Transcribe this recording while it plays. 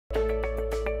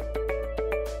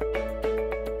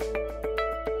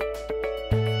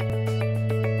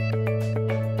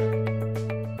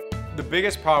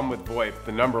biggest problem with VoIP,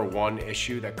 the #1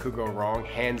 issue that could go wrong,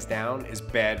 hands down, is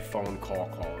bad phone call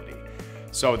quality.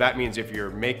 So that means if you're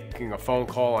making a phone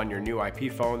call on your new IP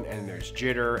phone and there's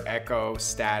jitter, echo,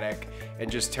 static, and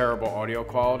just terrible audio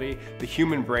quality, the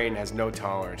human brain has no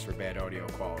tolerance for bad audio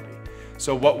quality.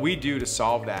 So what we do to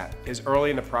solve that is early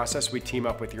in the process, we team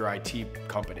up with your IT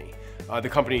company, the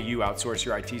company you outsource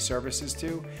your IT services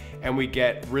to, and we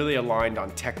get really aligned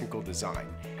on technical design.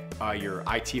 Your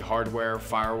IT hardware,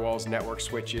 firewalls, network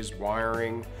switches,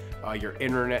 wiring, your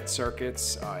internet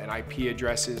circuits, and IP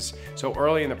addresses. So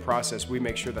early in the process, we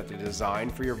make sure that the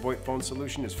design for your VoIP phone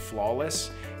solution is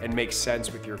flawless and makes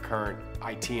sense with your current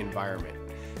IT environment.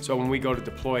 So when we go to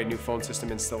deploy a new phone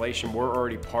system installation, we're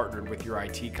already partnered with your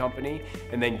IT company,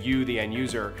 and then you, the end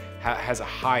user, has a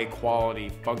high quality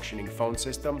functioning phone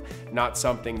system, not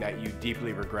something that you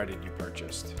deeply regretted you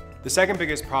purchased. The second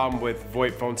biggest problem with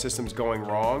VoIP phone systems going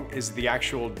wrong is the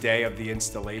actual day of the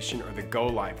installation or the go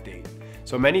live date.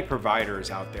 So many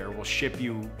providers out there will ship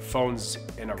you phones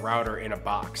in a router in a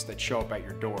box that show up at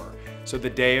your door. So the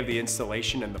day of the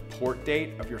installation and the port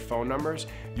date of your phone numbers,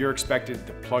 you're expected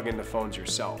to plug in the phones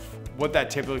yourself. What that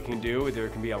typically can do, there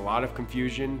can be a lot of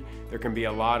confusion, there can be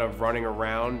a lot of running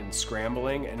around and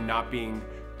scrambling and not being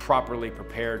properly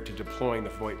prepared to deploying the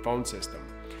VoIP phone system.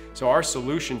 So our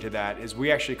solution to that is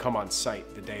we actually come on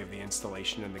site the day of the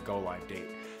installation and the go live date.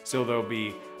 So there'll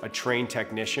be a trained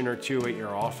technician or two at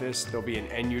your office, there'll be an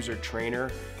end user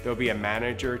trainer, there'll be a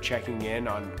manager checking in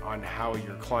on how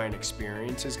your client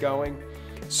experience is going.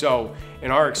 So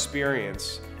in our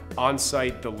experience,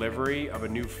 on-site delivery of a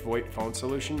new VoIP phone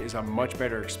solution is a much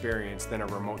better experience than a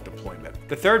remote deployment.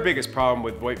 The third biggest problem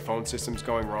with VoIP phone systems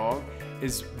going wrong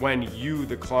is when you,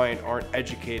 the client, aren't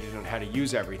educated on how to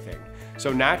use everything.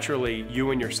 So naturally,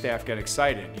 you and your staff get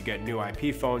excited. You get new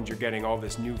IP phones, you're getting all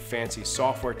this new fancy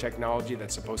software technology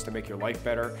that's supposed to make your life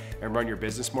better and run your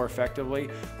business more effectively.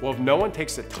 Well, if no one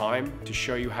takes the time to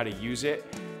show you how to use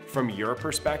it from your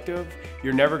perspective,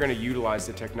 you're never going to utilize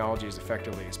the technology as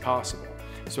effectively as possible.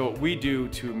 So what we do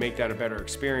to make that a better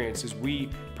experience is we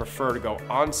prefer to go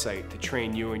on site to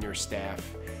train you and your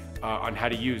staff on how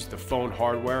to use the phone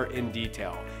hardware in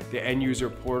detail, the end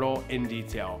user portal in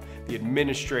detail, the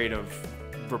administrative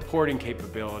reporting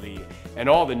capability, and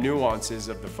all the nuances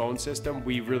of the phone system.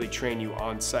 We really train you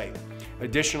on site.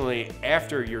 Additionally,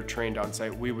 after you're trained on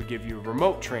site, we would give you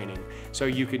remote training so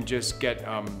you can just get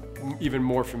even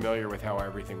more familiar with how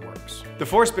everything works. The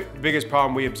fourth biggest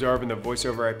problem we observe in the voice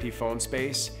over IP phone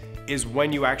space is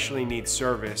when you actually need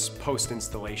service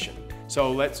post-installation. So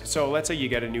let's say you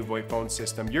get a new VoIP phone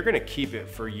system, you're gonna keep it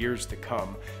for years to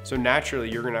come. So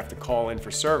naturally, you're gonna have to call in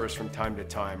for service from time to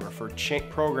time, or for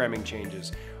programming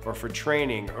changes, or for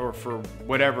training, or for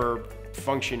whatever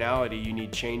functionality you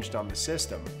need changed on the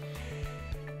system.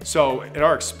 So in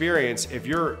our experience, if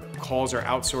your calls are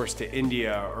outsourced to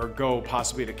India or go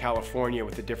possibly to California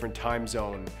with a different time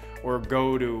zone, or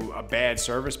go to a bad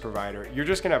service provider, you're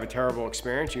just gonna have a terrible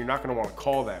experience and you're not gonna wanna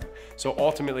call them. So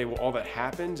ultimately, all that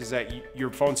happens is that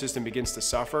your phone system begins to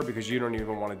suffer because you don't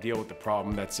even wanna deal with the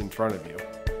problem that's in front of you.